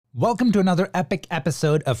Welcome to another epic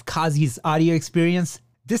episode of Kazi's Audio Experience.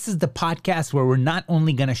 This is the podcast where we're not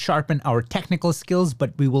only going to sharpen our technical skills,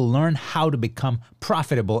 but we will learn how to become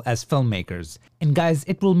profitable as filmmakers. And guys,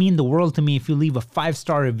 it will mean the world to me if you leave a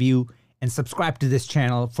 5-star review and subscribe to this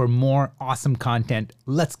channel for more awesome content.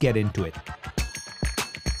 Let's get into it.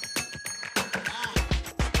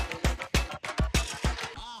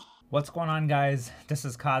 What's going on, guys? This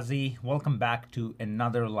is Kazi. Welcome back to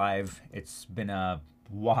another live. It's been a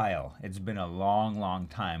while. It's been a long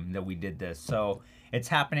time that we did this. So it's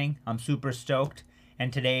happening. I'm super stoked.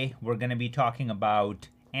 And today we're going to be talking about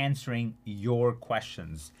answering your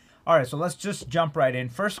questions. All right, so let's just jump right in.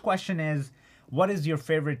 First question is, what is your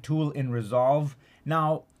favorite tool in Resolve?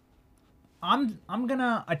 Now, I'm going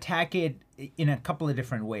to attack it in a couple of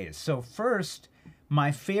different ways. So first,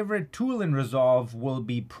 my favorite tool in Resolve will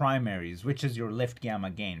be primaries, which is your lift gamma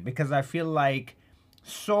gain, because I feel like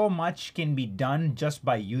so much can be done just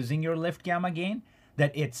by using your lift gamma gain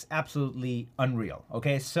that it's absolutely unreal.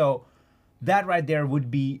 Okay, so that right there would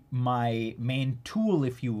be my main tool,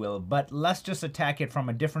 if you will, but let's just attack it from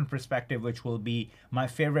a different perspective, which will be my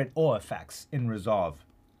favorite OFX in Resolve.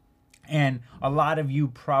 And a lot of you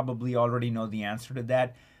probably already know the answer to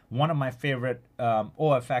that. One of my favorite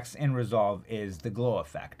OFX in Resolve is the glow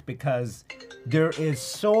effect, because there's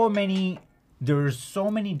so many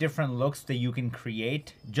different looks that you can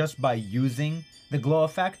create just by using the glow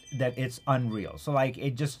effect that it's unreal. So like,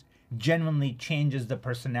 it just genuinely changes the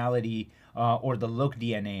personality or the look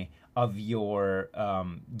DNA of your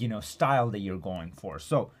style that you're going for.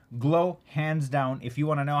 So glow, hands down. If you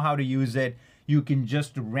want to know how to use it, you can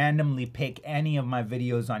just randomly pick any of my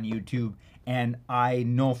videos on YouTube, and I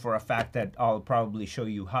know for a fact that I'll probably show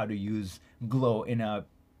you how to use glow in a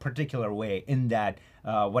particular way in that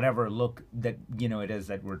whatever look that it is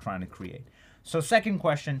that we're trying to create. So second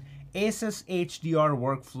question, ASUS HDR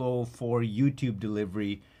workflow for YouTube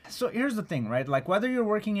delivery. So here's the thing, right? Like, whether you're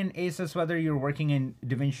working in ASUS, whether you're working in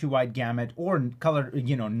DaVinci Wide Gamut or color,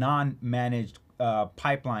 non-managed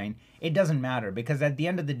pipeline, it doesn't matter, because at the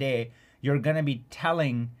end of the day, you're gonna be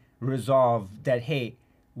telling Resolve that, hey,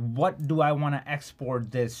 what do I want to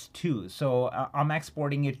export this to? So I'm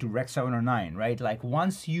exporting it to Rec 709, right? Like,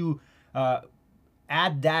 once you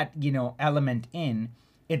add that element in,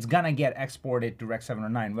 it's gonna get exported to Rec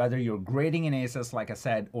 709, whether you're grading in ASUS, like I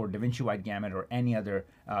said, or DaVinci Wide Gamut, or any other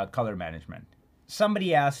color management.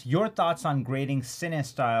 Somebody asked your thoughts on grading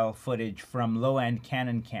CineStyle footage from low-end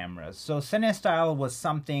Canon cameras. So CineStyle was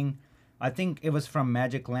something, I think it was from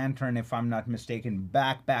Magic Lantern, if I'm not mistaken,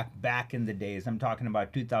 back in the days. I'm talking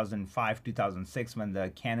about 2005, 2006, when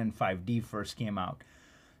the Canon 5D first came out.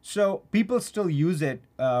 So people still use it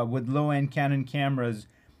with low-end Canon cameras.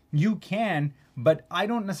 You can, but I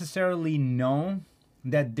don't necessarily know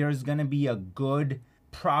that there's going to be a good,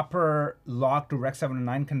 proper log to Rec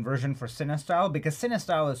 709 conversion for CineStyle, because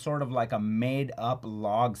CineStyle is sort of like a made-up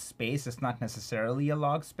log space. It's not necessarily a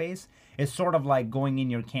log space. It's sort of like going in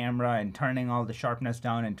your camera and turning all the sharpness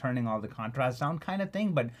down and turning all the contrast down kind of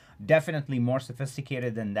thing, but definitely more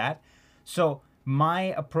sophisticated than that. So my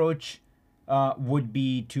approach would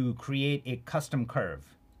be to create a custom curve.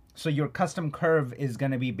 So your custom curve is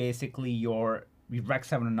going to be basically your Rec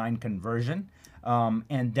 709 conversion,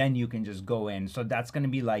 and then you can just go in. So that's going to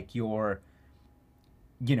be like your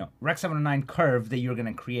Rec 709 curve that you're going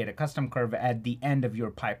to create, a custom curve at the end of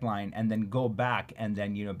your pipeline, and then go back and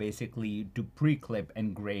then basically do pre-clip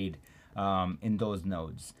and grade in those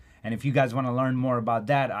nodes. And if you guys want to learn more about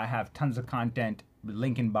that, I have tons of content,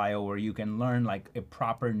 link in bio, where you can learn like a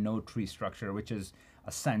proper node tree structure, which is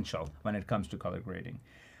essential when it comes to color grading.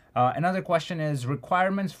 Another question is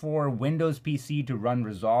requirements for Windows PC to run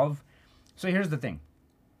Resolve. So here's the thing.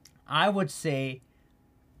 I would say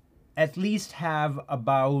at least have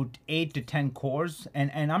about 8 to 10 cores,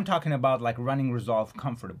 and I'm talking about like running Resolve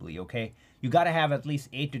comfortably, okay? You got to have at least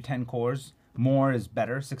 8 to 10 cores. More is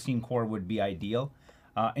better. 16 core would be ideal.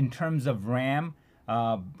 In terms of RAM,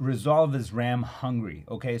 Resolve is RAM hungry,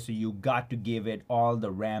 okay? So you got to give it all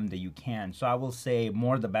the RAM that you can. So I will say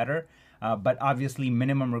more the better, but obviously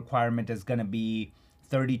minimum requirement is going to be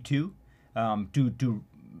 32 to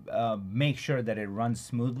make sure that it runs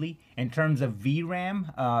smoothly. In terms of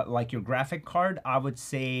VRAM, like your graphic card, I would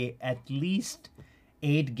say at least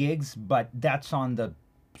 8 gigs, but that's on the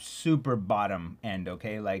super bottom end,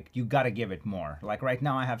 okay? Like, you got to give it more. Like right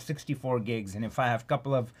now I have 64 gigs, and if I have a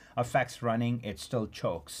couple of effects running, it still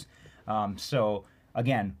chokes. So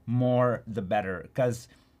again, more the better, because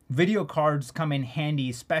video cards come in handy,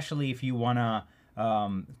 especially if you want to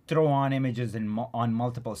throw on images on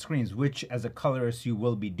multiple screens, which as a colorist you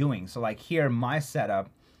will be doing. So like here, my setup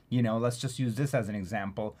You know, let's just use this as an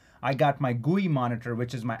example. I got my GUI monitor,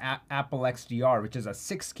 which is my Apple XDR, which is a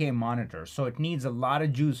 6K monitor. So it needs a lot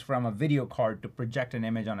of juice from a video card to project an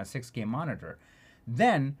image on a 6K monitor.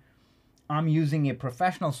 Then I'm using a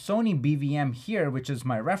professional Sony BVM here, which is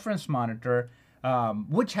my reference monitor,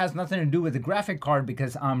 which has nothing to do with the graphic card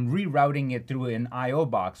because I'm rerouting it through an I/O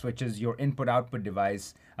box, which is your input-output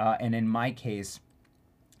device. And in my case,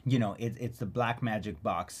 you know, it's the Blackmagic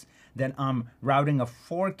box. Then I'm routing a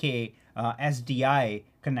 4K SDI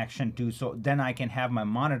connection to, so then I can have my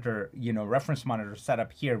monitor, you know, reference monitor set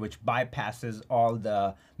up here, which bypasses all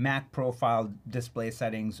the Mac profile display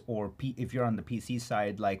settings, or if you're on the PC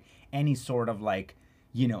side, like any sort of like,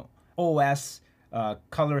 you know, OS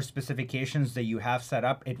color specifications that you have set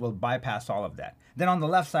up, it will bypass all of that. Then on the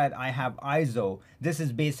left side, I have ISO. This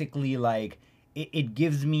is basically like, it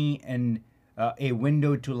gives me a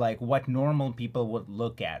window to like what normal people would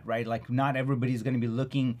look at, right? Like not everybody's going to be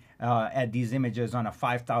looking at these images on a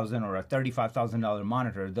 $5,000 or a $35,000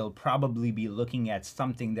 monitor. They'll probably be looking at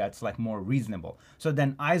something that's like more reasonable. So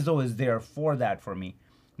then ISO is there for that for me.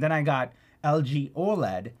 Then I got LG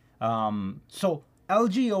OLED. So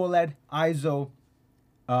LG OLED, ISO,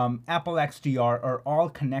 Apple XDR are all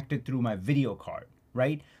connected through my video card,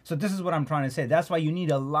 right? So this is what I'm trying to say. That's why you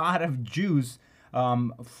need a lot of juice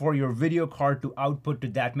for your video card to output to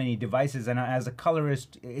that many devices. And as a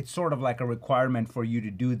colorist, it's sort of like a requirement for you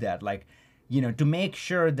to do that. Like, you know, to make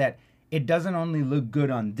sure that it doesn't only look good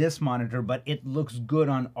on this monitor, but it looks good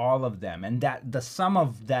on all of them. And that the sum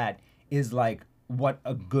of that is like what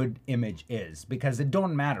a good image is, because it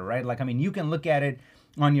don't matter, right? Like, I mean, you can look at it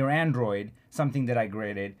on your Android, something that I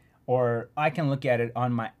graded, or I can look at it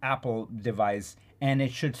on my Apple device and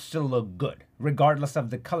it should still look good, regardless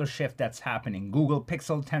of the color shift that's happening. Google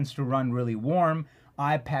Pixel tends to run really warm.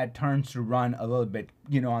 iPad turns to run a little bit,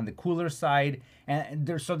 you know, on the cooler side. And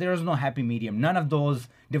there's no happy medium. None of those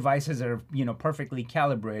devices are, you know, perfectly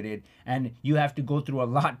calibrated, and you have to go through a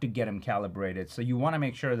lot to get them calibrated. So you want to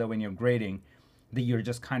make sure that when you're grading, that you're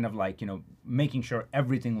just kind of like, you know, making sure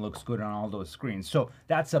everything looks good on all those screens. So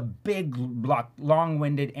that's a big,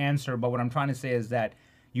 long-winded answer, but what I'm trying to say is that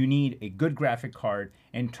you need a good graphic card.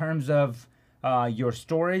 In terms of your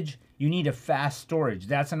storage, you need a fast storage.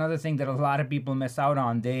 That's another thing that a lot of people miss out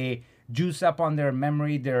on. They juice up on their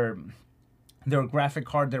memory, their graphic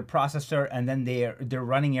card, their processor, and then they're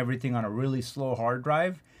running everything on a really slow hard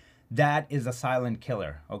drive. That is a silent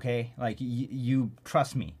killer, okay? Like, you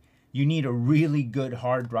trust me. You need a really good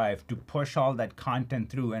hard drive to push all that content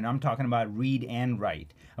through, and I'm talking about read and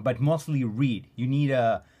write, but mostly read. You need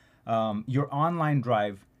your online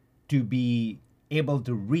drive to be able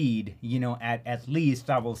to read, you know, at least,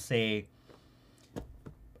 I will say,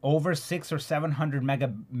 over 600 or 700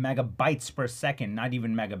 megabytes per second, not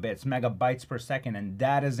even megabits, megabytes per second. And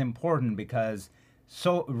that is important because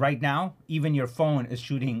right now, even your phone is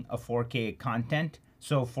shooting a 4K content.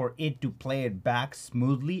 So for it to play it back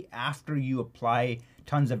smoothly after you apply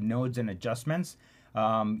tons of nodes and adjustments,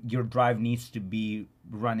 your drive needs to be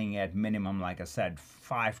running at minimum, like I said,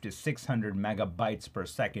 500 to 600 megabytes per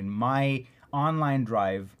second. My online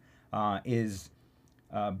drive is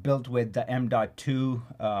built with the M.2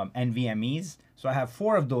 NVMEs. So I have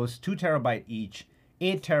 4 of those, 2 terabyte each,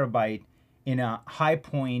 8 terabyte in a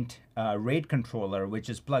Highpoint RAID controller, which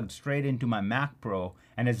is plugged straight into my Mac Pro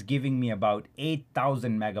and is giving me about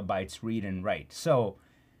 8,000 megabytes read and write. So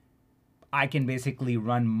I can basically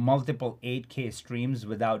run multiple 8K streams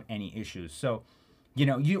without any issues. So, you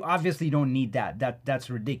know, you obviously don't need that. That's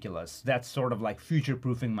ridiculous. That's sort of like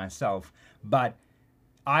future-proofing myself. But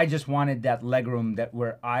I just wanted that legroom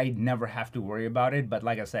where I never have to worry about it. But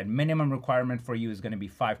like I said, minimum requirement for you is going to be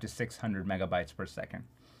 500 to 600 megabytes per second.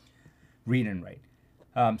 Read and write.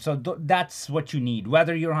 So that's what you need,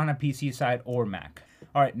 whether you're on a PC side or Mac.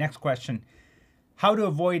 All right, next question. How to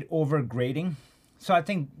avoid overgrading? So I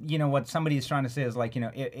think, you know, what somebody is trying to say is like, you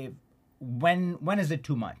know, when is it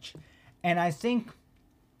too much? And I think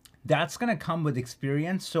that's going to come with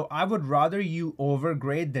experience. So I would rather you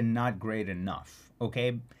overgrade than not grade enough,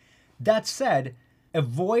 okay? That said,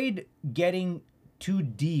 avoid getting too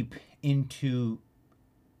deep into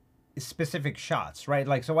specific shots, right?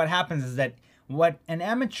 Like, so what happens is that what an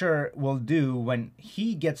amateur will do when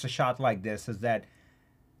he gets a shot like this is that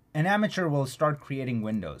an amateur will start creating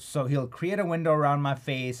windows. So he'll create a window around my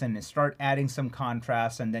face and start adding some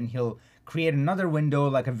contrast, and then he'll create another window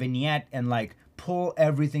like a vignette and like pull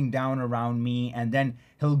everything down around me, and then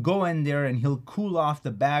he'll go in there and he'll cool off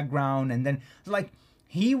the background, and then like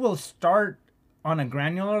he will start on a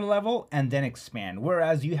granular level and then expand,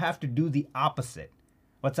 whereas you have to do the opposite.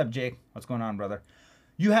 What's up, Jake? What's going on, brother?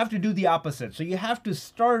 you have to do the opposite. So you have to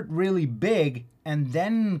start really big and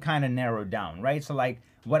then kind of narrow down, right? So like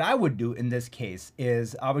what I would do in this case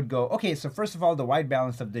is I would go, okay, so first of all, the white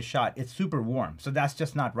balance of this shot, it's super warm. So that's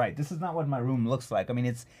just not right. This is not what my room looks like. I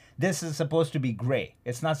mean, this is supposed to be gray.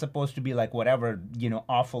 It's not supposed to be like whatever,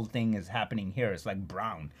 awful thing is happening here. It's like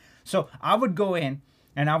brown. So I would go in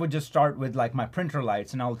and I would just start with like my printer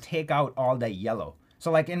lights and I'll take out all that yellow.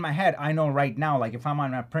 So like in my head, I know right now, like if I'm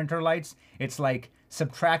on my printer lights, it's like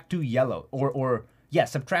subtract 2 yellow or yeah,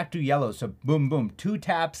 subtract 2 yellow. So boom, boom, 2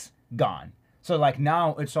 taps, gone. So like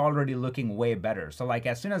now it's already looking way better. So like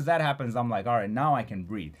as soon as that happens, I'm like, all right, now I can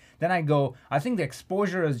breathe. Then I think the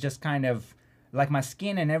exposure is just kind of like my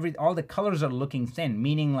skin and all the colors are looking thin,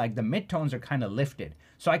 meaning like the midtones are kind of lifted.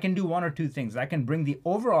 So I can do one or two things. I can bring the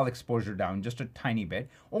overall exposure down just a tiny bit,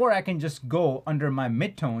 or I can just go under my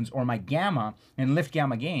midtones or my gamma and lift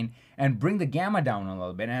gamma gain and bring the gamma down a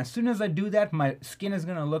little bit. And as soon as I do that, my skin is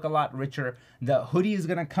gonna look a lot richer. The hoodie is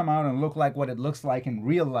gonna come out and look like what it looks like in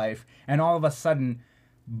real life. And all of a sudden,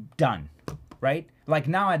 done, right? Like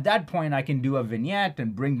now at that point, I can do a vignette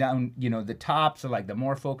and bring down, the top. So like the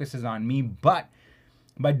more focus is on me. But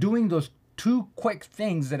by doing those 2 quick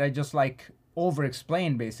things that I just like over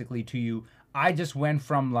explained basically to you, I just went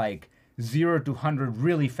from like 0 to 100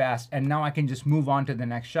 really fast. And now I can just move on to the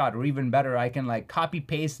next shot. Or even better, I can like copy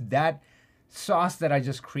paste that sauce that I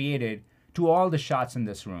just created to all the shots in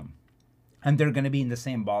this room. And they're going to be in the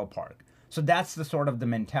same ballpark. So that's the sort of the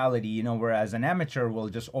mentality, whereas an amateur will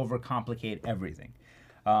just overcomplicate everything.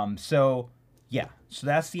 So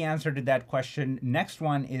that's the answer to that question. Next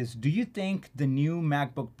one is, do you think the new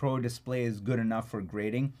MacBook Pro display is good enough for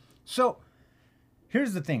grading? So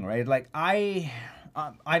here's the thing, right? Like I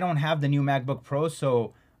don't have the new MacBook Pro,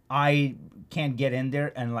 so I can't get in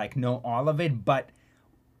there and like know all of it. But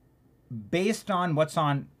based on what's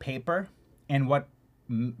on paper and what,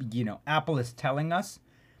 Apple is telling us,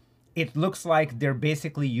 it looks like they're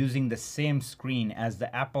basically using the same screen as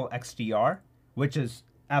the Apple XDR, which is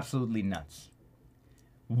absolutely nuts.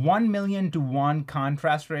 1,000,000 to 1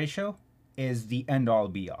 contrast ratio is the end all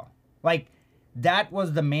be all. Like that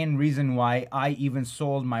was the main reason why I even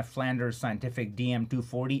sold my Flanders Scientific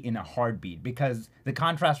DM240 in a heartbeat, because the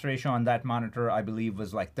contrast ratio on that monitor, I believe,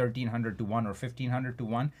 was like 1,300 to 1 or 1,500 to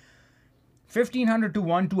 1. 1,500 to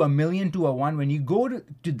 1 to 1,000,000 to a 1, when you go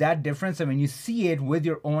to that difference and when you see it with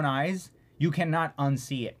your own eyes, you cannot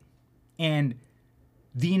unsee it. And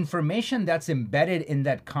the information that's embedded in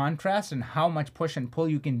that contrast and how much push and pull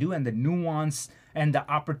you can do and the nuance and the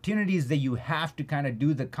opportunities that you have to kind of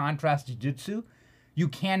do the contrast jiu-jitsu, you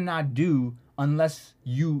cannot do unless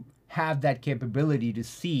you have that capability to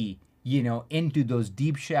see, into those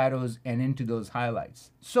deep shadows and into those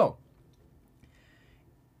highlights. So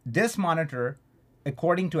this monitor,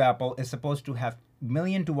 according to Apple, is supposed to have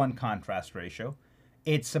 1,000,000 to 1 contrast ratio.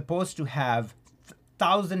 It's supposed to have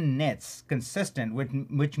 1,000 nits consistent,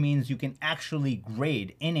 which means you can actually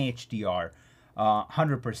grade in HDR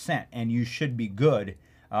 100%, and you should be good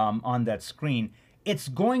on that screen. It's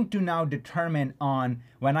going to now determine on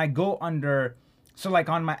when I go under. So like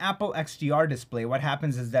on my Apple XDR display, what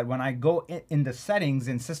happens is that when I go in the settings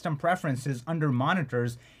in system preferences under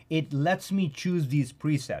monitors, it lets me choose these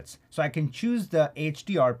presets. So I can choose the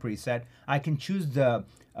HDR preset. I can choose the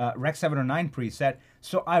Rec 709 preset.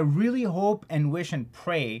 So I really hope and wish and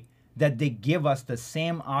pray that they give us the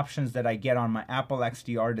same options that I get on my Apple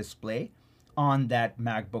XDR display on that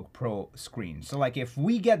MacBook Pro screen. So like if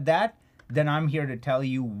we get that, then I'm here to tell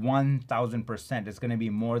you 1,000% it's going to be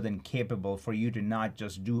more than capable for you to not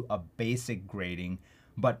just do a basic grading,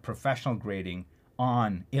 but professional grading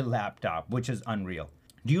on a laptop, which is unreal.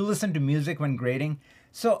 Do you listen to music when grading?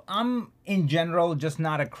 So I'm in general just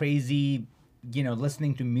not a crazy,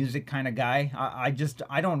 listening to music kind of guy.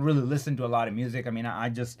 I don't really listen to a lot of music. I mean, I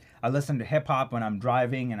listen to hip hop when I'm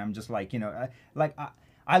driving, and I'm just like,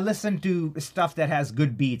 I listen to stuff that has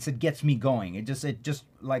good beats. It gets me going. It just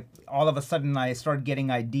like all of a sudden I start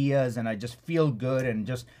getting ideas and I just feel good, and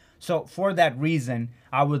just so for that reason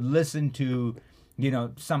I would listen to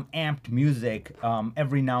some amped music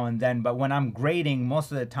every now and then. But when I'm grading,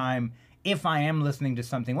 most of the time, if I am listening to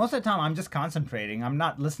something, most of the time I'm just concentrating. I'm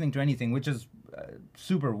not listening to anything, which is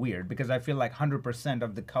super weird, because I feel like 100%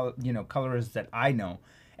 of the colorists that I know,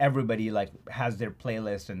 everybody like has their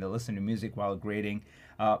playlist and they listen to music while grading.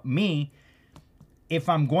 Me, if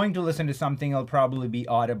I'm going to listen to something, it'll probably be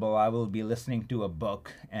Audible. I will be listening to a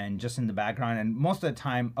book and just in the background, and most of the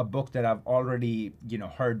time a book that I've already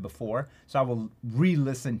heard before, so I will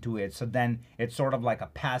re-listen to it. So then it's sort of like a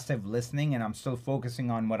passive listening and I'm still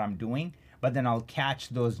focusing on what I'm doing, but then I'll catch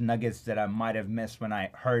those nuggets that I might have missed when I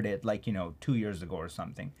heard it, like, 2 years ago or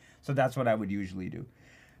something. So that's what I would usually do.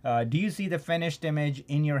 Do you see the finished image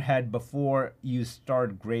in your head before you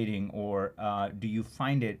start grading, or do you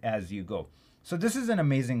find it as you go? So this is an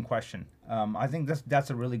amazing question. I think that's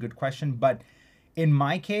a really good question. But in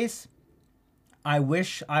my case, I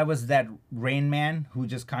wish I was that Rain Man who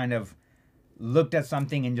just kind of looked at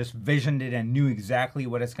something and just visioned it and knew exactly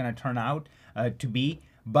what it's going to turn out to be.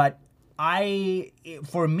 But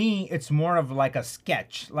for me, it's more of like a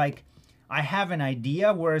sketch. Like, I have an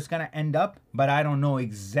idea where it's going to end up, but I don't know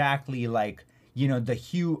exactly, like, the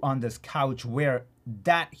hue on this couch, where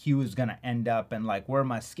that hue is going to end up, and like where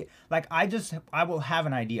my skin, like, I will have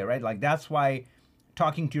an idea, right? Like, that's why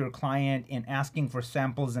talking to your client and asking for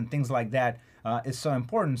samples and things like that is so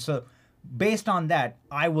important. So based on that,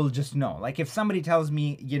 I will just know. Like, if somebody tells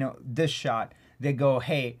me, this shot, they go,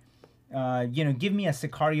 hey, give me a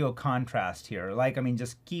Sicario contrast here. Like, I mean,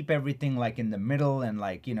 just keep everything like in the middle, and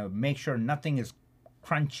like, make sure nothing is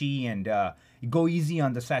crunchy, and go easy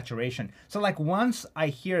on the saturation. So like, once I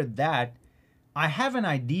hear that, I have an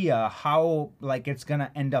idea how like it's gonna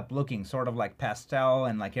end up looking, sort of like pastel,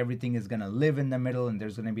 and like everything is gonna live in the middle, and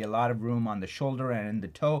there's gonna be a lot of room on the shoulder and in the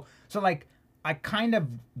toe. So like, I kind of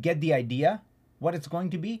get the idea what it's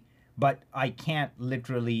going to be, but I can't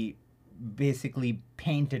literally basically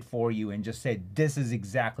paint it for you and just say this is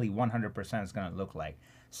exactly 100% it's going to look like.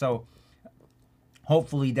 So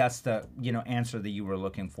hopefully that's the answer that you were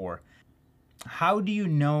looking for. How do you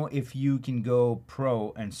know if you can go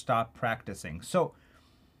pro and stop practicing? So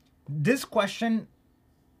this question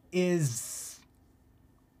is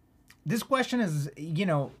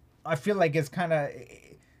I feel like it's kind of,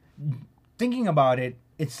 thinking about it,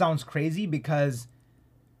 it sounds crazy, because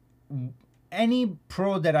any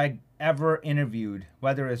pro that I ever interviewed,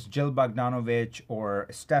 whether it's Jill Bogdanovich or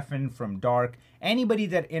Stefan from Dark, anybody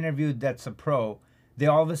that interviewed that's a pro, they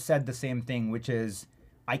always said the same thing, which is,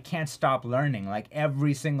 I can't stop learning. Like,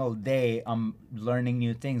 every single day I'm learning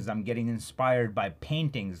new things. I'm getting inspired by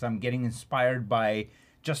paintings. I'm getting inspired by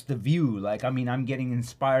just the view. Like, I mean, I'm getting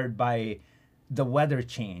inspired by the weather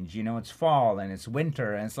change. It's fall and it's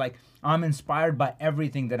winter, and it's like, I'm inspired by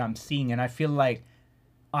everything that I'm seeing, and I feel like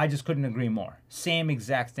I just couldn't agree more. Same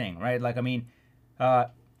exact thing, right? Like, I mean,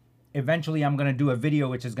 eventually I'm going to do a video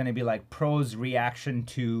which is going to be like pros reaction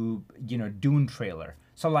to, Dune trailer.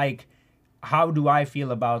 So like, how do I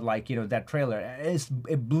feel about like, that trailer?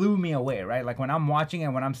 It blew me away, right? Like, when I'm watching it,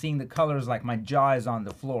 when I'm seeing the colors, like, my jaw is on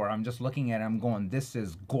the floor. I'm just looking at it, I'm going, this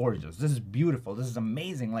is gorgeous. This is beautiful. This is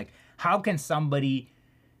amazing. Like, how can somebody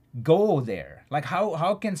go there? Like,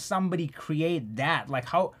 how can somebody create that? Like,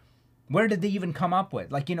 where did they even come up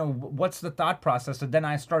with? Like, what's the thought process? So then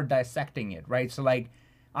I start dissecting it, right? So like,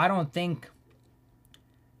 I don't think,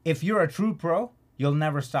 if you're a true pro, you'll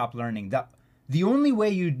never stop learning. The only way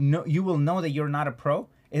you will know that you're not a pro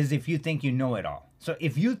is if you think you know it all. So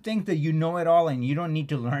if you think that you know it all and you don't need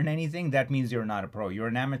to learn anything, that means you're not a pro. You're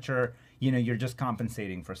an amateur. You're just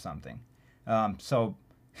compensating for something. So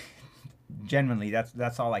genuinely,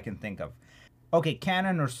 that's all I can think of. Okay,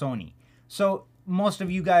 Canon or Sony? So most of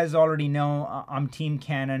you guys already know I'm Team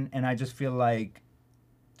Canon, and I just feel like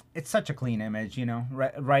it's such a clean image,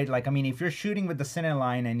 right? Like, I mean, if you're shooting with the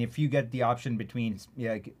Cineline, and if you get the option between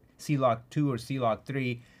C-Log 2 or C-Log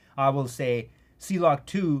 3, I will say C-Log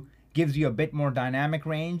 2 gives you a bit more dynamic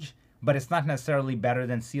range, but it's not necessarily better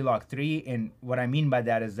than C-Log 3. And what I mean by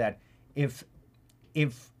that is that if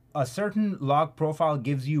a certain log profile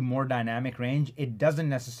gives you more dynamic range, it doesn't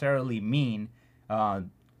necessarily mean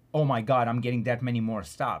oh my God, I'm getting that many more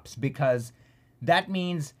stops, because that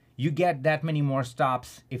means you get that many more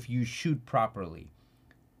stops if you shoot properly.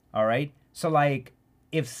 All right. So like,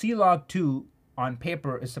 if C-Log 2 on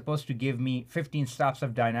paper is supposed to give me 15 stops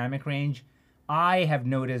of dynamic range, I have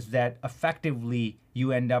noticed that effectively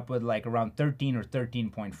you end up with like around 13 or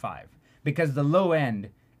 13.5, because the low end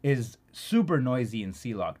is super noisy in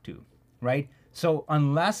C-Log 2, right? So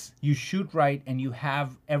unless you shoot right and you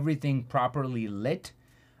have everything properly lit,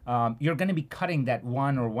 you're going to be cutting that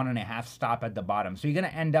 1 or 1.5 stop at the bottom. So you're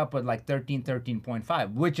going to end up with like 13,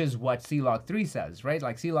 13.5, which is what C-Log 3 says, right?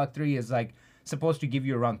 Like, C-Log 3 is like supposed to give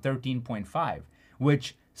you around 13.5,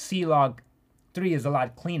 which C-Log 3 is a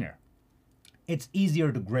lot cleaner. It's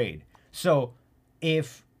easier to grade. So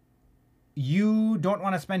if you don't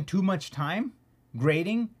want to spend too much time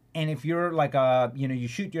grading, and if you're like you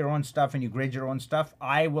shoot your own stuff and you grade your own stuff,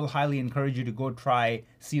 I will highly encourage you to go try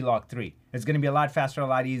C-Log 3. It's going to be a lot faster, a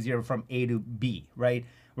lot easier from A to B, right?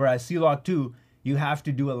 Whereas C-Log 2, you have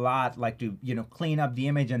to do a lot, like to, clean up the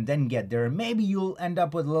image and then get there. Maybe you'll end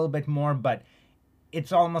up with a little bit more, but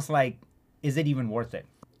it's almost like is it even worth it?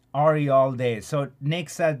 Ari all day. So Nick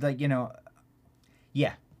said, like,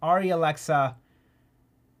 yeah, Ari Alexa,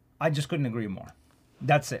 I just couldn't agree more.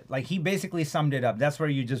 That's it. Like, he basically summed it up. That's where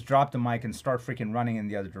you just drop the mic and start freaking running in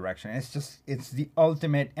the other direction. It's the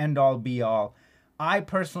ultimate end all be all. I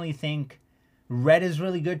personally think Red is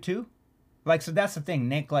really good too. Like, so that's the thing,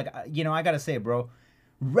 Nick. Like, I gotta say, bro,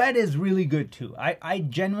 Red is really good too. I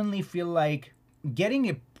genuinely feel like getting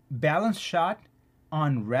a balanced shot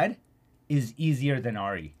on Red is easier than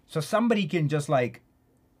Ari. So somebody can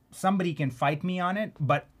fight me on it,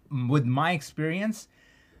 but with my experience,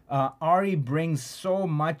 Ari brings so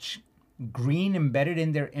much green embedded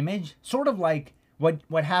in their image, sort of like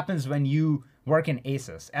what happens when you work in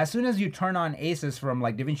ACES. As soon as you turn on ACES from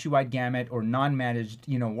like DaVinci Wide Gamut or non-managed,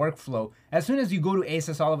 workflow, as soon as you go to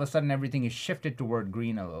ACES, all of a sudden everything is shifted toward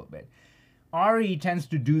green a little bit. Ari tends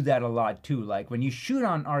to do that a lot too. Like when you shoot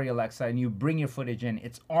on Ari Alexa and you bring your footage in,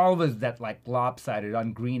 it's always that like lopsided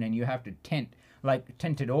on green, and you have to tint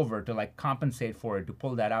it over to like compensate for it to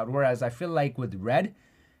pull that out. Whereas I feel like with Red,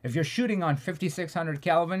 if you're shooting on 5600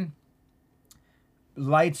 Kelvin,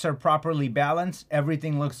 lights are properly balanced,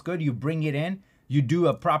 everything looks good, you bring it in, you do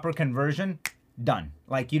a proper conversion, done.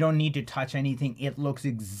 Like, you don't need to touch anything. It looks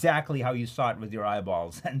exactly how you saw it with your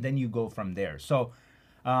eyeballs, and then you go from there. So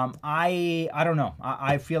I don't know.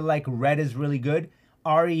 I feel like Red is really good.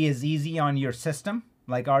 Ari is easy on your system.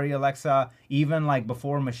 Like Ari Alexa, even like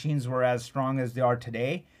before machines were as strong as they are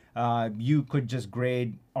today, you could just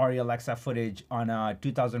grade Ari Alexa footage on a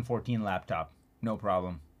 2014 laptop, no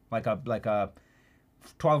problem. Like a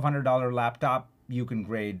 $1,200 laptop, you can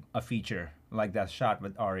grade a feature like that shot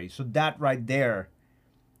with Ari. So that right there,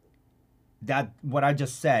 that what I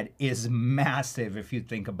just said is massive if you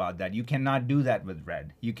think about that. You cannot do that with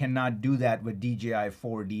Red. You cannot do that with DJI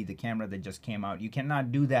 4D, the camera that just came out. You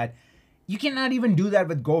cannot do that. You cannot even do that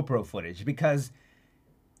with GoPro footage, because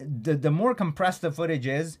the more compressed the footage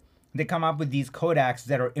is, they come up with these codecs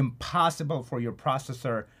that are impossible for your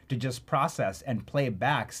processor to just process and play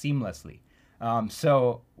back seamlessly.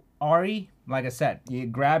 So Ari, like I said, you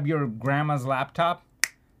grab your grandma's laptop,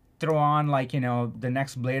 throw on like, the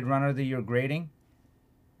next Blade Runner that you're grading.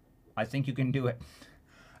 I think you can do it.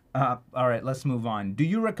 All right, let's move on. Do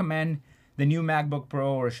you recommend the new MacBook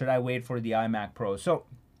Pro, or should I wait for the iMac Pro? So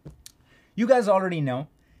you guys already know,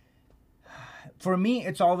 for me,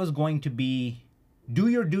 it's always going to be do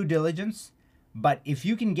your due diligence, but if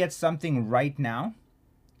you can get something right now,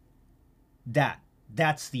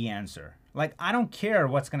 that's the answer. Like, I don't care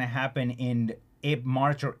what's going to happen in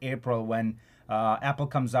March or April when Apple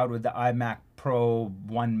comes out with the iMac Pro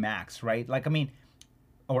 1 Max, right? Like, I mean,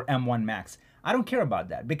 or M1 Max. I don't care about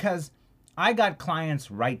that, because I got clients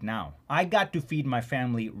right now. I got to feed my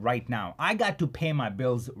family right now. I got to pay my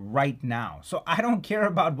bills right now. So I don't care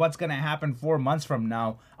about what's going to happen 4 months from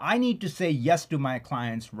now. I need to say yes to my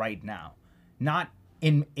clients right now, not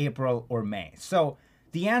in April or May. So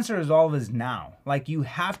the answer is always now. Like, you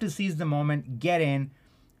have to seize the moment, get in,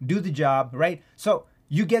 do the job, right? So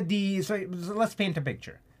you get so let's paint a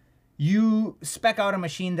picture. You spec out a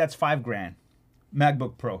machine that's $5,000,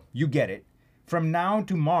 MacBook Pro, you get it. From now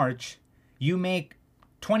to March, you make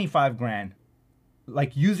 $25,000,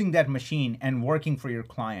 like using that machine and working for your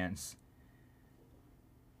clients.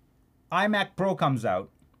 iMac Pro comes out.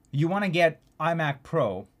 You want to get iMac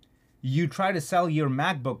Pro. You try to sell your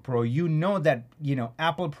MacBook Pro. You know that,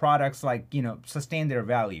 Apple products sustain their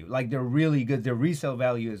value. Like, they're really good. Their resale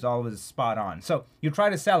value is always spot on. So you try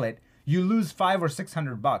to sell it. You lose $500 or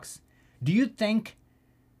 $600. Do you think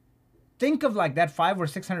of like that $500 or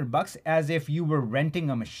 $600 as if you were renting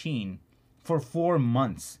a machine for 4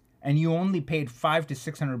 months and you only paid $500 to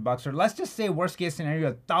 $600, or let's just say worst case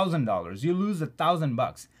scenario, $1,000. You lose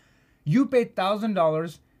 $1,000. You paid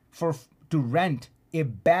 $1,000 to rent a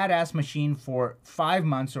badass machine for 5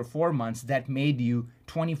 months or 4 months that made you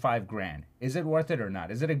 $25,000. Is it worth it or not?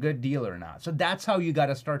 Is it a good deal or not? So that's how you got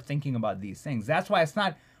to start thinking about these things. That's why it's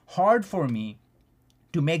not hard for me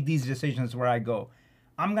to make these decisions where I go,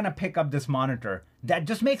 I'm going to pick up this monitor that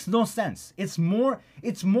just makes no sense. It's more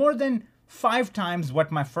than 5 times what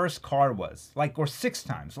my first car was, like, or 6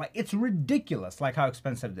 times. Like, it's ridiculous, like, how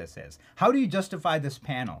expensive this is. How do you justify this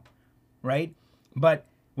panel, right? But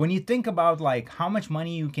when you think about like how much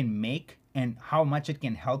money you can make and how much it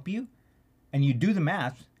can help you, and you do the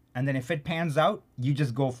math, and then if it pans out, you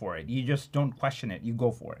just go for it. You just don't question it. You go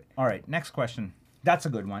for it. All right, next question. That's a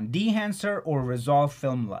good one. Dehancer or Resolve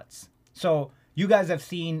film LUTs? So you guys have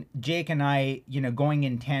seen Jake and I, going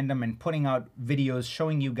in tandem and putting out videos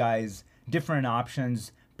showing you guys different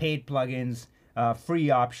options, paid plugins, free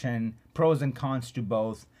option, pros and cons to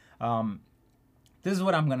both. This is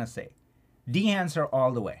what I'm going to say. Dehancer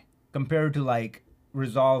all the way compared to like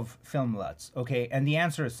Resolve Film LUTs, okay? And the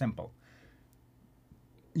answer is simple.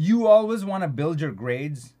 You always want to build your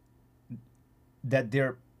grades that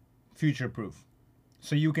they're future proof.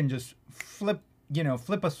 So you can just flip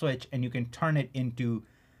a switch and you can turn it into,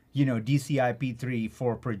 DCI P3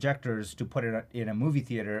 for projectors to put it in a movie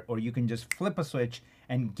theater, or you can just flip a switch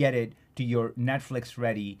and get it to your Netflix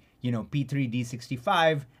ready, P3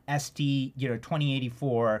 D65, ST,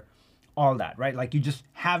 2084, all that, right? Like you just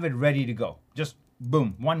have it ready to go. Just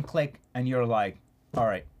boom, one click and you're like, all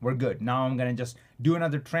right, we're good. Now I'm going to just do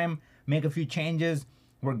another trim, make a few changes,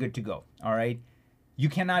 we're good to go, all right? You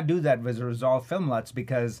cannot do that with Resolve Film LUTs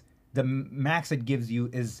because the max it gives you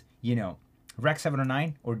is, Rec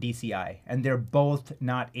 709 or DCI, and they're both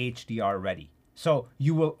not HDR ready. So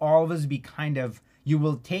you will always be you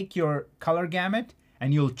will take your color gamut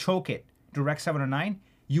and you'll choke it to Rec 709.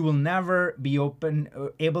 You will never be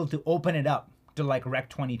able to open it up to like Rec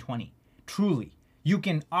 2020. Truly. You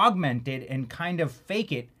can augment it and kind of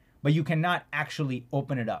fake it, but you cannot actually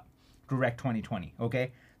open it up to Rec 2020,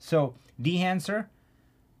 okay? So Dehancer,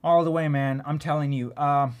 all the way, man. I'm telling you.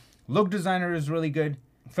 Look Designer is really good.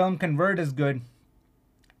 Film Convert is good.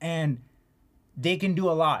 And they can do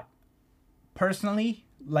a lot. Personally,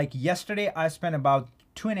 like yesterday, I spent about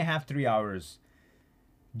 2.5, 3 hours.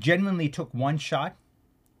 Genuinely took one shot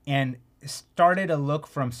and started a look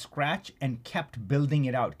from scratch and kept building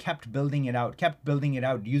it out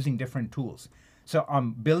using different tools. So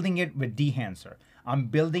I'm building it with Dehancer. I'm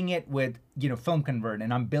building it with, Film Convert,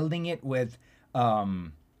 and I'm building it with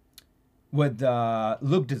Look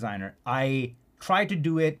Designer. I tried to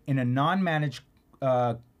do it in a non-managed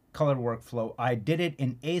color workflow. I did it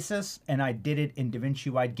in ACES and I did it in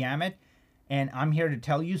DaVinci Wide Gamut. And I'm here to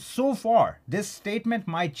tell you, so far, this statement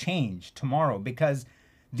might change tomorrow because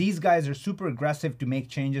these guys are super aggressive to make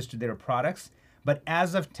changes to their products. But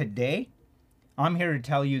as of today, I'm here to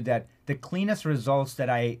tell you that the cleanest results that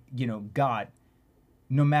I, got,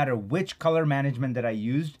 no matter which color management that I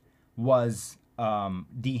used, was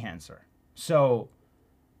Dehancer. So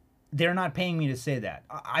they're not paying me to say that.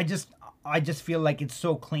 I just feel like it's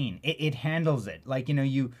so clean. It handles it. Like,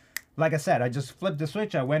 like I said, I just flipped the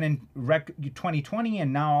switch. I went in Rec 2020,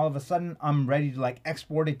 and now all of a sudden I'm ready to like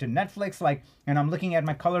export it to Netflix. Like, and I'm looking at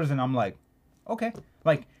my colors and I'm like, okay,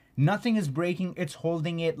 like nothing is breaking. It's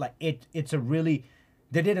holding it. Like it's a really,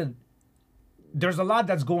 there's a lot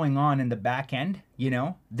that's going on in the back end,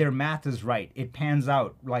 their math is right. It pans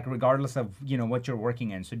out like regardless of, what you're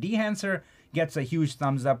working in. So Dehancer gets a huge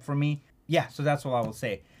thumbs up for me. Yeah, so that's what I will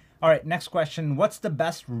say. All right, next question. What's the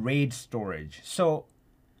best RAID storage? So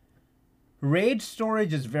RAID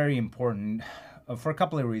storage is very important for a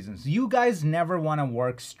couple of reasons. You guys never want to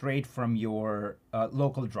work straight from your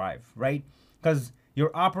local drive, right? Because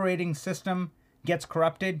your operating system gets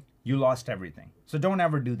corrupted, you lost everything. So don't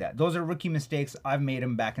ever do that. Those are rookie mistakes. I've made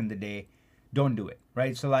them back in the day. Don't do it,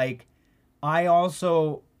 right? So like, I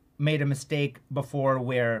also made a mistake before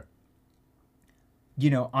where,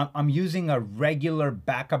 I'm using a regular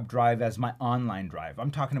backup drive as my online drive. I'm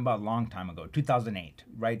talking about a long time ago, 2008,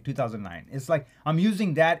 right? 2009. It's like I'm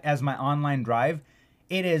using that as my online drive.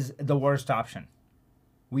 It is the worst option.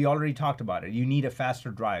 We already talked about it. You need a faster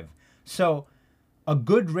drive. So a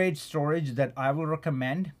good RAID storage that I will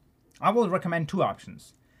recommend two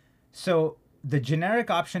options. So the generic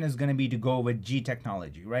option is going to be to go with G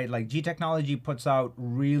Technology, right? Like G Technology puts out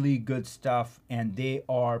really good stuff and they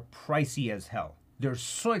are pricey as hell. They're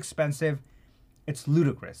so expensive, it's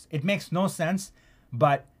ludicrous. It makes no sense,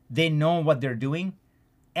 but they know what they're doing.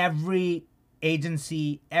 Every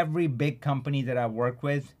agency, every big company that I work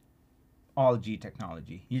with, all G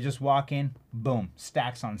Technology. You just walk in, boom,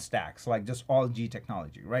 stacks on stacks, like just all G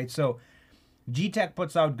Technology, right? So G-Tech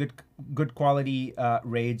puts out good quality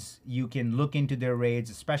RAIDs. You can look into their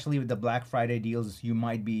RAIDs, especially with the Black Friday deals. You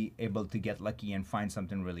might be able to get lucky and find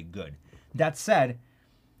something really good. That said,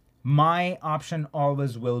 my option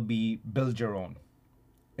always will be build your own.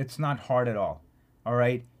 It's not hard at all. All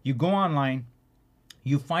right. You go online,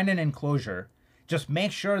 you find an enclosure. Just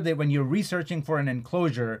make sure that when you're researching for an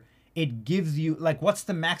enclosure, it gives you like what's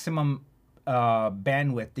the maximum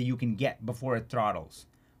bandwidth that you can get before it throttles.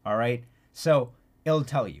 All right. So it'll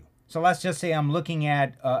tell you. So let's just say I'm looking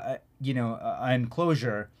at an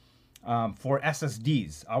enclosure for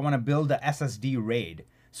SSDs. I want to build a SSD RAID.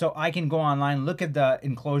 So I can go online, look at the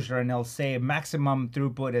enclosure, and it'll say maximum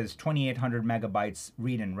throughput is 2,800 megabytes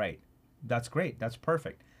read and write. That's great. That's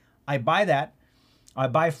perfect. I buy that. I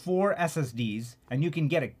buy 4 SSDs, and you can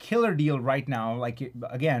get a killer deal right now, like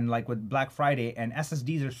again, like with Black Friday, and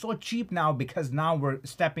SSDs are so cheap now because now we're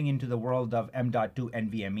stepping into the world of M.2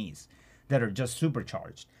 NVMEs. that are just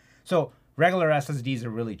supercharged. So regular SSDs are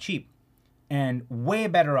really cheap and way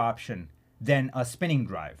better option than a spinning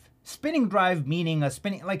drive. Spinning drive meaning a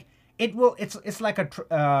spinning, like it's like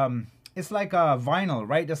a it's like a vinyl,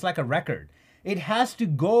 right? It's like a record. It has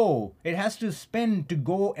to spin to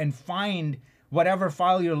go and find whatever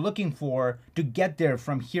file you're looking for to get there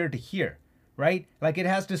from here to here, right? Like it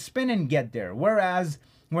has to spin and get there. Whereas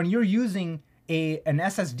when you're using an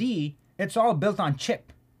SSD, it's all built on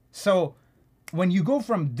chip. So when you go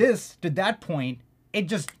from this to that point, it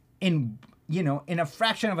just in a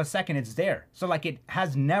fraction of a second it's there. So like it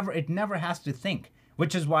never has to think,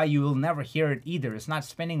 which is why you will never hear it either. It's not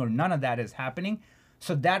spinning or none of that is happening.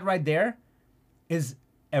 So that right there is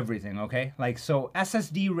everything, okay? Like, so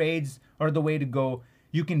SSD RAIDs are the way to go.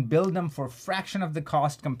 You can build them for a fraction of the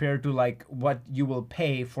cost compared to like what you will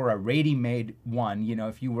pay for a ready-made one,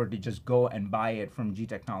 if you were to just go and buy it from G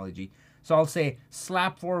Technology. So I'll say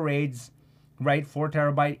slap 4 RAIDs, right? 4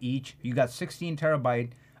 terabyte each. You got 16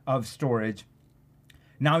 terabyte of storage.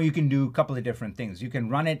 Now you can do a couple of different things. You can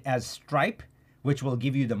run it as Stripe, which will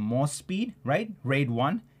give you the most speed, right? RAID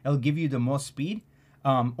 1, it'll give you the most speed.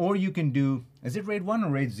 Or you can do, is it RAID 1 or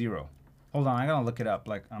RAID 0? Hold on, I gotta look it up.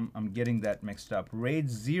 Like I'm getting that mixed up. RAID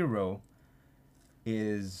 0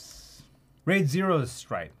 is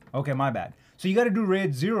Stripe. Okay, my bad. So you gotta do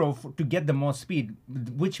RAID 0 to get the most speed,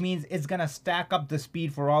 which means it's gonna stack up the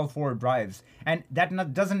speed for all 4 drives. And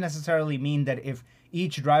that doesn't necessarily mean that if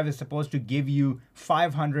each drive is supposed to give you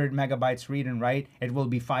 500 megabytes read and write, it will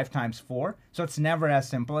be 5 times 4. So it's never as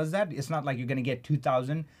simple as that. It's not like you're gonna get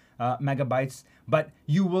 2,000 megabytes, but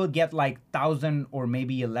you will get like 1,000 or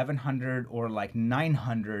maybe 1,100 or like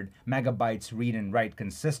 900 megabytes read and write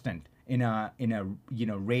consistent in a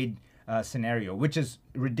RAID scenario, which is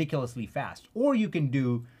ridiculously fast. Or you can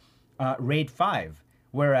do RAID 5,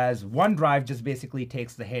 whereas one drive just basically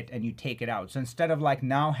takes the hit and you take it out. So instead of like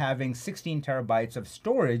now having 16 terabytes of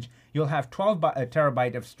storage, you'll have 12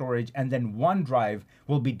 terabyte of storage, and then one drive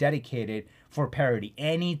will be dedicated for parity.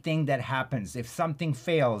 Anything that happens, if something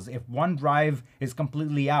fails, if one drive is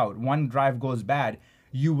completely out, one drive goes bad,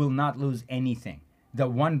 you will not lose anything. The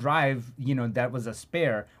one drive, that was a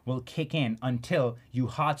spare will kick in until you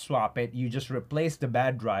hot swap it. You just replace the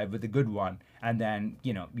bad drive with a good one, and then,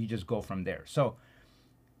 you just go from there. So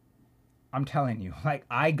I'm telling you, like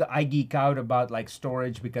I geek out about like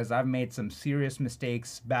storage because I've made some serious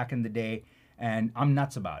mistakes back in the day, and I'm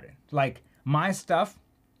nuts about it. Like my stuff,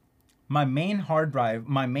 my main hard drive,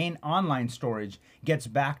 my main online storage gets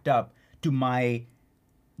backed up to my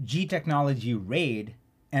G Technology RAID,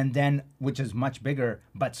 and then, which is much bigger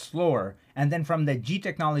but slower. And then from the G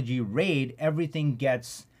Technology RAID, everything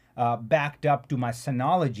gets backed up to my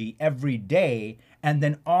Synology every day. And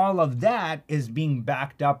then all of that is being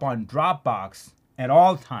backed up on Dropbox at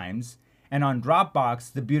all times. And on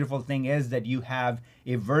Dropbox, the beautiful thing is that you have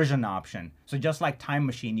a version option. So just like Time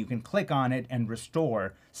Machine, you can click on it and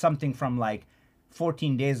restore something from like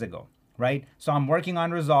 14 days ago, right? So I'm working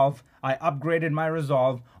on Resolve. I upgraded my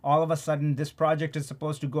Resolve. All of a sudden, this project is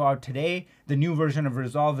supposed to go out today. The new version of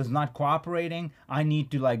Resolve is not cooperating. I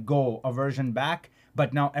need to like go a version back,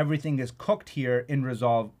 but now everything is cooked here in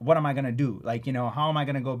Resolve. What am I gonna do? Like, how am I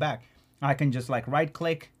gonna go back? I can just like right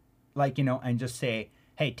click, like, and just say,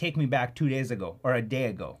 hey, take me back 2 days ago or a day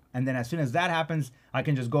ago. And then as soon as that happens, I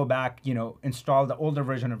can just go back, install the older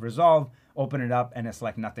version of Resolve, open it up, and it's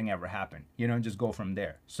like nothing ever happened, just go from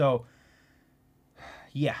there. So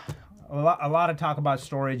yeah, a lot of talk about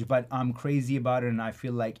storage, but I'm crazy about it, and I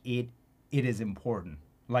feel like it is important.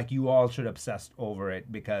 Like you all should obsess over it,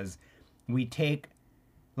 because we take,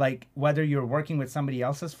 like, whether you're working with somebody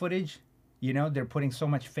else's footage, they're putting so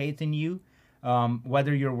much faith in you.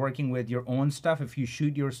 Whether you're working with your own stuff, if you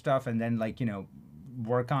shoot your stuff and then like,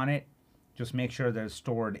 work on it, just make sure they're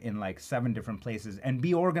stored in like 7 different places and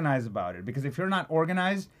be organized about it. Because if you're not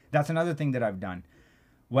organized, that's another thing that I've done.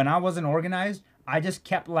 When I wasn't organized, I just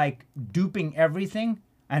kept like duping everything,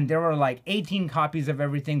 and there were like 18 copies of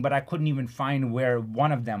everything, but I couldn't even find where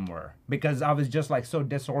one of them were because I was just like so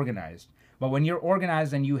disorganized. But when you're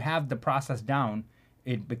organized and you have the process down,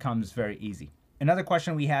 it becomes very easy. Another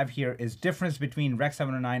question we have here is difference between Rec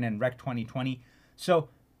 709 and Rec 2020. So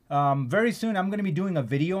very soon I'm going to be doing a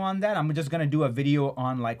video on that. I'm just going to do a video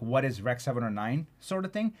on like what is Rec 709 sort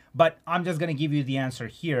of thing. But I'm just going to give you the answer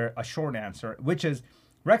here, a short answer, which is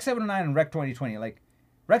Rec 709 and Rec 2020. Like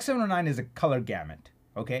Rec 709 is a color gamut,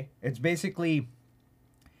 okay? It's basically,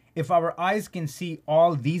 if our eyes can see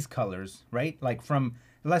all these colors, right? Like from,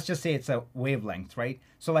 let's just say it's a wavelength, right?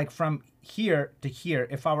 So like from here to here,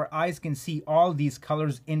 if our eyes can see all these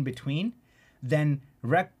colors in between, then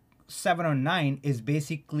Rec 709 is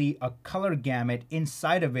basically a color gamut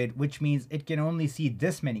inside of it, which means it can only see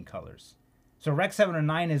this many colors. So Rec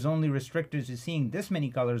 709 is only restricted to seeing this many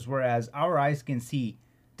colors, whereas our eyes can see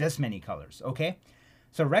this many colors, okay?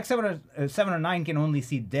 So Rec 709 can only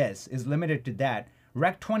see this, is limited to that.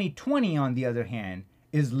 Rec 2020, on the other hand,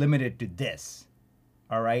 is limited to this,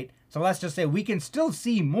 all right? So let's just say we can still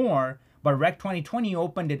see more, but Rec 2020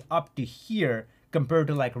 opened it up to here compared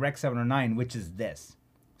to like Rec 709, which is this.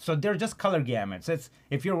 So they're just color gamuts.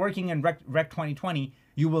 If you're working in Rec 2020,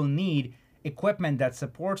 you will need equipment that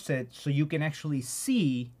supports it so you can actually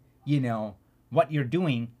see, what you're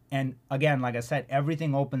doing. And again, like I said,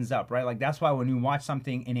 everything opens up, right? Like that's why when you watch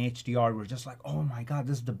something in HDR, we're just like, oh my God,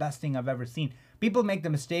 this is the best thing I've ever seen. People make the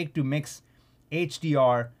mistake to mix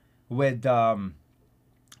HDR with,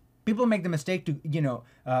 people make the mistake to,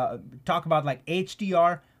 talk about like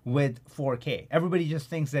HDR with 4K. Everybody just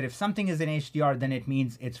thinks that if something is in HDR, then it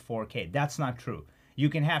means it's 4K. That's not true. You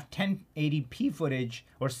can have 1080p footage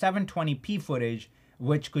or 720p footage,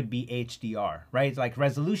 which could be HDR, right? Like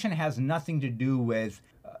resolution has nothing to do with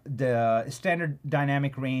the standard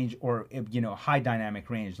dynamic range or, high dynamic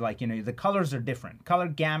range. Like, the colors are different. Color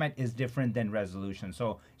gamut is different than resolution.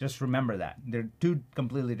 So just remember that. They're two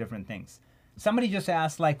completely different things. Somebody just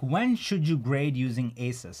asked, like, when should you grade using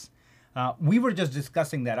ASUS? We were just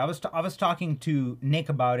discussing that. I was talking to Nick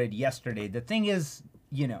about it yesterday. The thing is,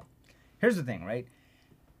 here's the thing, right?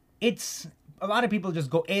 It's a lot of people just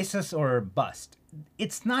go ASUS or bust.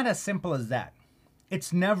 It's not as simple as that.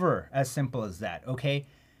 It's never as simple as that, okay?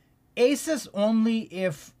 ASUS only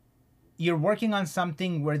if you're working on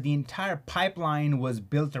something where the entire pipeline was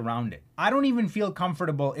built around it. I don't even feel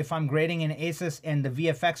comfortable if I'm grading an ASUS and the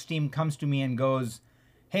VFX team comes to me and goes,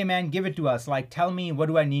 hey man, give it to us. Like, tell me, what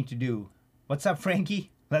do I need to do? What's up,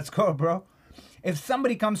 Frankie? Let's go, bro. If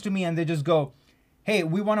somebody comes to me and they just go, hey,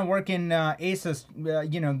 we want to work in ASUS,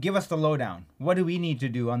 give us the lowdown. What do we need to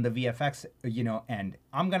do on the VFX, end?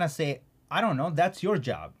 I'm going to say, I don't know. That's your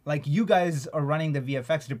job. Like, you guys are running the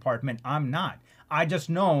VFX department. I'm not. I just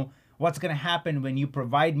know what's going to happen when you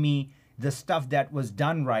provide me the stuff that was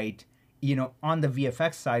done right, on the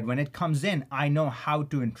VFX side. When it comes in, I know how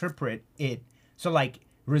to interpret it. So, like,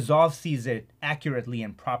 Resolve sees it accurately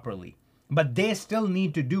and properly. But they still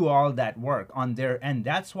need to do all that work on their end.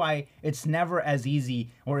 That's why it's never as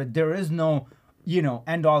easy, or there is no,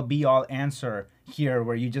 end-all be-all answer here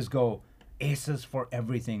where you just go, ASUS for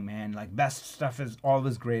everything, man. Like, best stuff is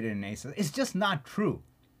always graded in ASUS. It's just not true,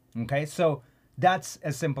 okay? So that's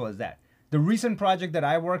as simple as that. The recent project that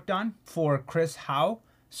I worked on for Chris Howe,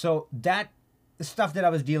 so that stuff that I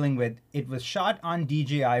was dealing with, it was shot on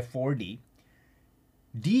DJI 4D.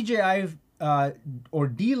 DJI or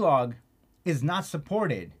D-Log is not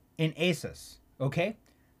supported in ASUS, okay?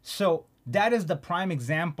 So that is the prime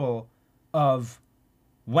example of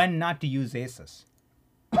when not to use ASUS.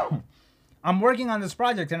 I'm working on this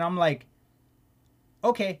project and I'm like,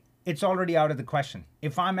 okay, it's already out of the question.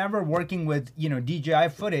 If I'm ever working with, DJI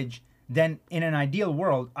footage, then in an ideal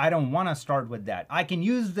world, I don't want to start with that. I can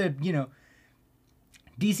use the,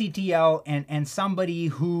 DCTL and somebody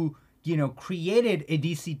who, created a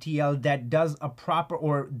DCTL that does a proper,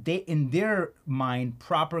 or they, in their mind,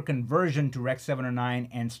 proper conversion to Rec 709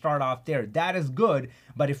 and start off there. That is good.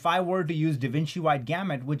 But if I were to use DaVinci Wide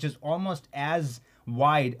Gamut, which is almost as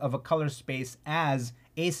wide of a color space as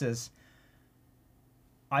ASUS,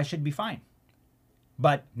 I should be fine.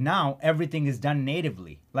 But now everything is done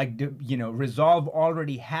natively. Like, Resolve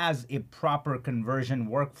already has a proper conversion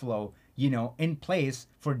workflow, in place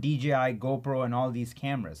for DJI, GoPro, and all these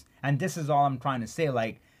cameras. And this is all I'm trying to say.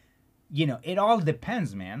 Like, it all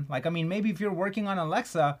depends, man. Like, I mean, maybe if you're working on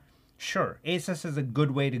Alexa, sure, ASUS is a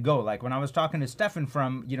good way to go. Like, when I was talking to Stefan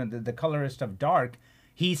from, the colorist of Dark,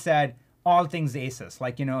 he said all things ASUS.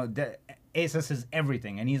 Like, the ASUS is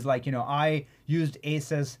everything. And he's like, I used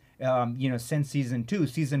ASUS, since season 2.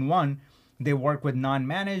 Season 1, they work with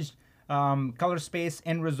non-managed color space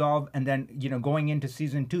and Resolve, and then going into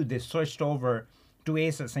season 2 they switched over to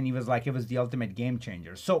ASUS, and he was like, it was the ultimate game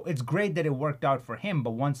changer. So it's great that it worked out for him,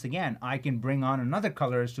 but once again, I can bring on another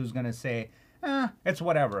colorist who's gonna say, it's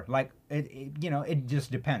whatever. Like, it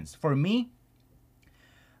just depends. For me,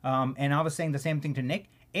 and I was saying the same thing to Nick,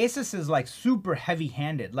 ASUS is like super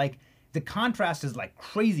heavy-handed. Like, the contrast is like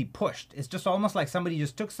crazy pushed. It's just almost like somebody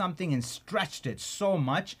just took something and stretched it so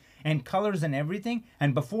much, and colors and everything.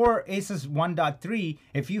 And before ASUS 1.3,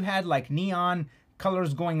 if you had like neon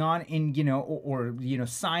colors going on in, or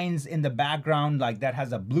signs in the background, like that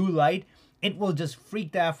has a blue light, it will just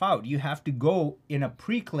freak the F out. You have to go in a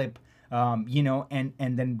pre-clip you know, and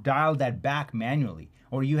then dial that back manually.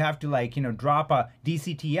 Or you have to, like, you know, drop a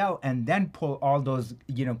DCTL and then pull all those,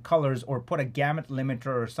 you know, colors, or put a gamut limiter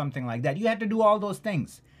or something like that. You had to do all those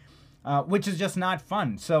things, which is just not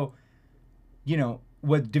fun. So, you know,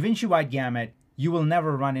 with DaVinci Wide Gamut, you will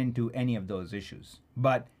never run into any of those issues.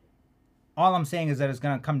 But all I'm saying is that it's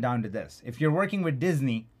going to come down to this. If you're working with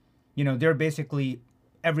Disney, you know, they're basically,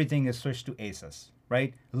 everything is switched to ACES,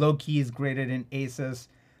 right? Loki is graded in ACES.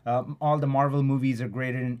 All the Marvel movies are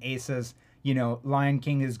graded in ACES. You know, Lion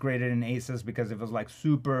King is graded in ACES because it was like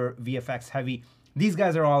super VFX heavy. These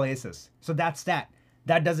guys are all ACES. So that's that.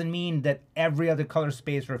 That doesn't mean that every other color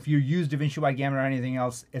space, or if you use DaVinci Wide Gamut or anything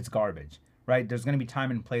else, it's garbage, right? There's going to be time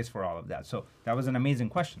and place for all of that. So that was an amazing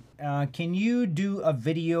question. Can you do a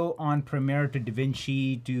video on Premiere to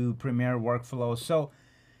DaVinci to Premiere workflow? So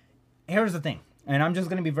here's the thing, and I'm just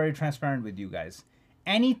going to be very transparent with you guys.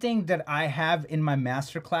 Anything that I have in my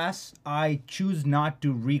masterclass, I choose not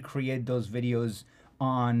to recreate those videos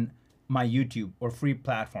on my YouTube or free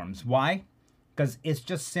platforms. Why? Because it's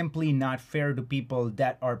just simply not fair to people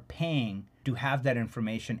that are paying to have that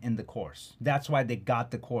information in the course. That's why they got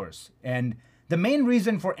the course. And the main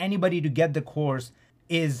reason for anybody to get the course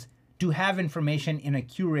is to have information in a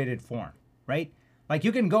curated form, right? Like,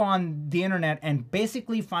 you can go on the internet and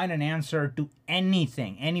basically find an answer to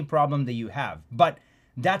anything, any problem that you have. But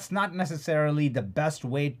that's not necessarily the best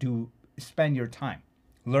way to spend your time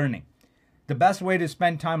learning. The best way to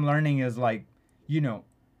spend time learning is, like, you know,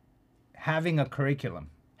 having a curriculum,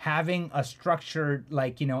 having a structured,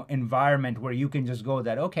 like, you know, environment where you can just go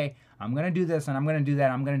that, okay, I'm going to do this and I'm going to do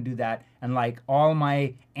that, I'm going to do that. And like, all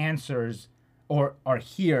my answers are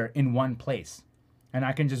here in one place. And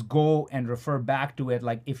I can just go and refer back to it,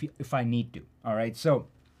 like, if I need to. All right. So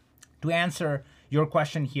to answer your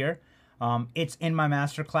question here, it's in my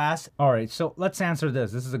masterclass. All right, so let's answer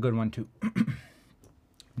this. This is a good one too.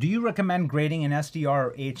 Do you recommend grading in SDR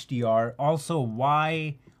or HDR? Also,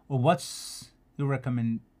 why, or what's your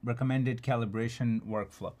recommended calibration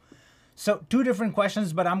workflow? So 2 different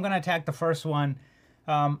questions, but I'm gonna attack the first one.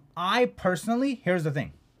 I personally, here's the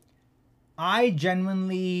thing. I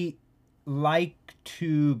genuinely like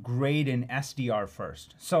to grade in SDR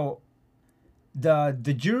first. So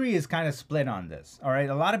the jury is kind of split on this. All right,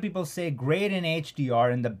 a lot of people say grade in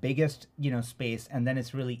HDR in the biggest, you know, space, and then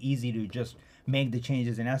it's really easy to just make the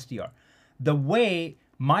changes in SDR. The way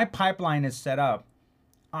my pipeline is set up,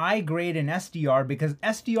 I grade in SDR because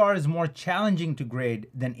SDR is more challenging to grade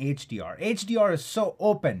than HDR. HDR is so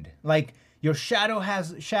opened. Like, your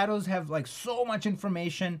shadows have like so much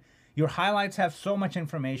information. Your highlights have so much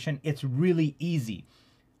information. It's really easy.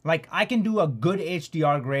 Like, I can do a good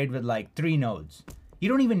HDR grade with like 3 nodes. You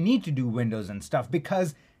don't even need to do windows and stuff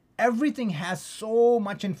because everything has so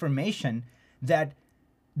much information that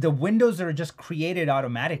the windows are just created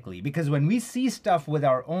automatically. Because when we see stuff with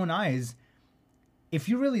our own eyes, if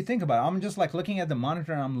you really think about it, I'm just like looking at the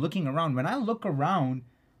monitor and I'm looking around. When I look around,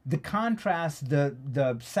 the contrast,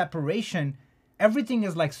 the separation, everything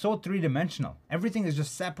is like so 3-dimensional. Everything is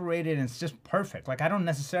just separated and it's just perfect. Like, I don't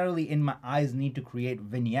necessarily in my eyes need to create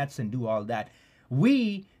vignettes and do all that.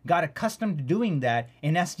 We got accustomed to doing that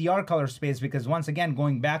in SDR color space because, once again,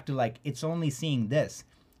 going back to like, it's only seeing this.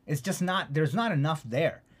 It's just not, there's not enough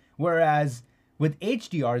there. Whereas with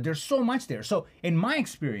HDR, there's so much there. So in my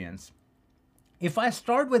experience, if I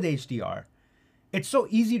start with HDR, it's so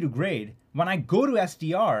easy to grade. When I go to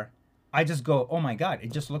SDR, I just go, oh my God,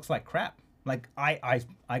 it just looks like crap. Like, I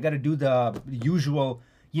got to do the usual,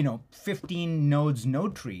 you know, 15 nodes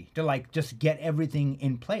node tree to like just get everything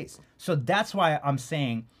in place. So that's why I'm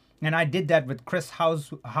saying, and I did that with Chris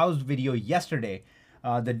Howe's video yesterday,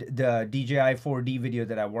 the DJI 4D video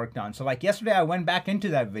that I worked on. So like yesterday I went back into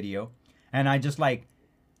that video and I just like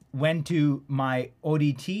went to my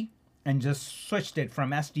ODT and just switched it from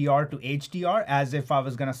SDR to HDR as if I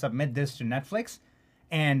was going to submit this to Netflix,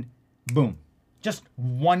 and boom. Just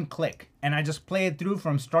one click, and I just play it through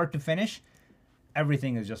from start to finish.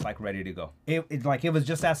 Everything is just like ready to go. It was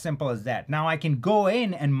just as simple as that. Now I can go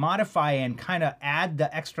in and modify and kind of add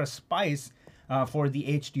the extra spice for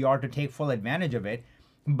the HDR to take full advantage of it,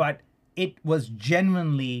 but it was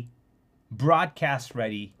genuinely broadcast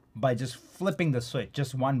ready by just flipping the switch,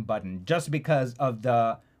 just one button, just because of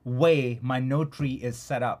the way my node tree is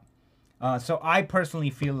set up. So I personally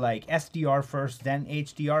feel like SDR first, then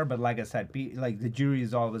HDR, but like I said, like the jury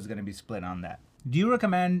is always going to be split on that. Do you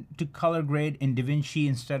recommend to color grade in DaVinci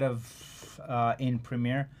instead of in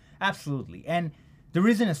Premiere? Absolutely. And the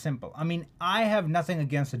reason is simple. I mean, I have nothing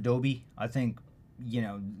against Adobe. I think, you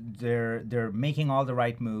know, they're making all the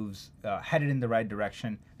right moves, headed in the right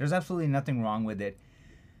direction. There's absolutely nothing wrong with it.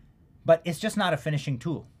 but it's just not a finishing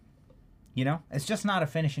tool. You know, it's just not a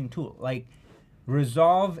finishing tool. Like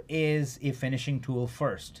Resolve is a finishing tool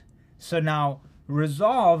first. So now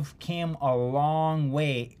Resolve came a long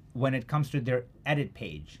way when it comes to their edit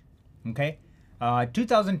page. Okay,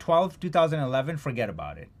 2012, 2011, forget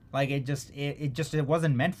about it. Like it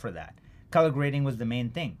wasn't meant for that. Color grading was the main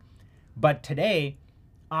thing. But today,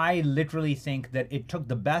 I literally think that it took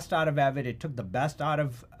the best out of Avid, it took the best out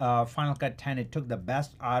of Final Cut 10, it took the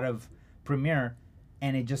best out of Premiere,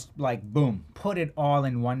 and it just like, boom, put it all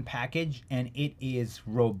in one package, and it is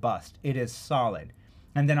robust. It is solid.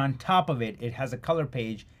 And then on top of it, it has a color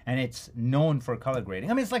page, and it's known for color grading.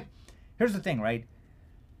 I mean, it's like, here's the thing, right?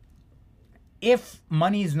 If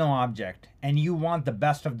money is no object and you want the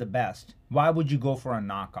best of the best, why would you go for a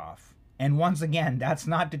knockoff? And once again, that's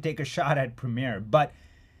not to take a shot at Premiere, but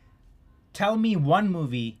tell me one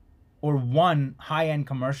movie or one high-end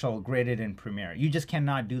commercial graded in Premiere. You just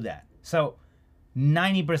cannot do that. So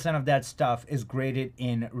 90% of that stuff is graded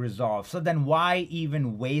in Resolve. So then why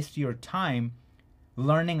even waste your time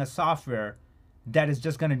learning a software that is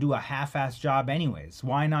just going to do a half-ass job anyways?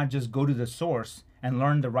 Why not just go to the source and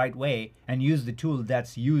learn the right way and use the tool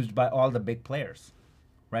that's used by all the big players,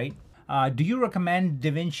 right? Do you recommend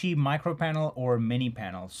DaVinci Micro Panel or Mini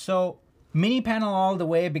Panel? So Mini Panel all the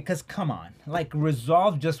way, because come on, like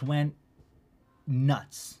Resolve just went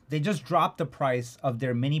nuts. They just dropped the price of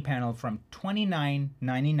their Mini Panel from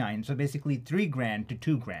 $29.99, so basically $3,000 to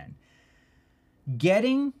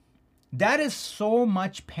 $2,000. That is so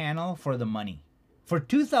much panel for the money. For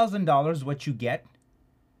 $2,000, what you get,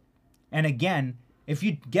 and again, if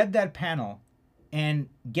you get that panel and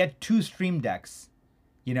get 2 Stream Decks,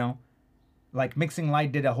 you know, like Mixing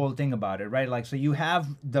Light did a whole thing about it, right? Like, so you have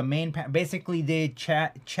the main basically they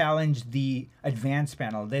challenged the advanced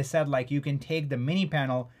panel. They said like you can take the mini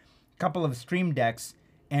panel, couple of Stream Decks,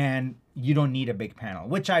 and you don't need a big panel,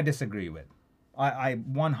 which I disagree with. I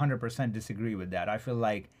 100% disagree with that. I feel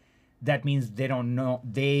like that means they don't know,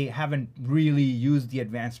 they haven't really used the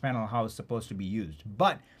advanced panel how it's supposed to be used.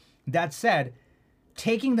 But that said,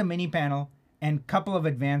 taking the mini panel and couple of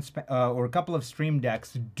advanced or a couple of Stream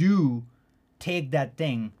Decks do take that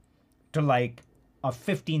thing to like a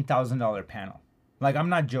 $15,000 panel. Like, I'm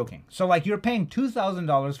not joking. So like you're paying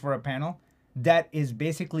 $2,000 for a panel that is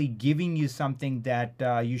basically giving you something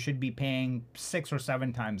that you should be paying 6 or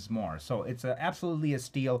 7 times more. So it's absolutely a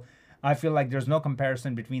steal. I feel like there's no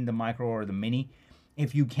comparison between the micro or the mini.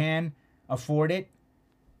 If you can afford it,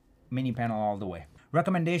 mini panel all the way.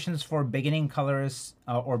 Recommendations for beginning colorists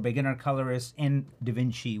or beginner colorists in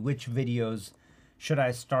DaVinci. Which videos should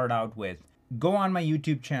I start out with? Go on my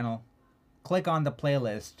YouTube channel, click on the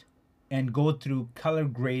playlist, and go through color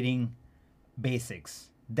grading basics.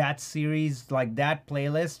 That series, like that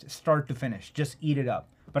playlist, start to finish, just eat it up.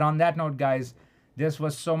 But on that note, guys, this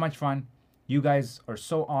was so much fun. You guys are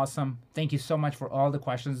so awesome. Thank you so much for all the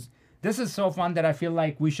questions. This is so fun that I feel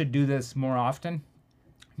like we should do this more often.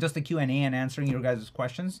 Just the Q&A and answering your guys'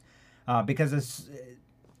 questions, because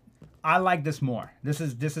I like this more. This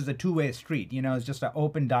is a two-way street. You know, it's just an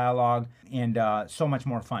open dialogue and so much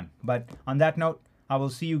more fun. But on that note, I will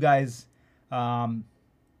see you guys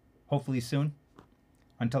hopefully soon.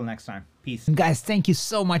 Until next time, peace. Guys, thank you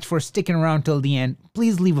so much for sticking around till the end.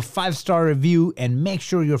 Please leave a 5-star review and make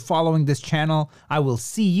sure you're following this channel. I will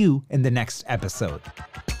see you in the next episode.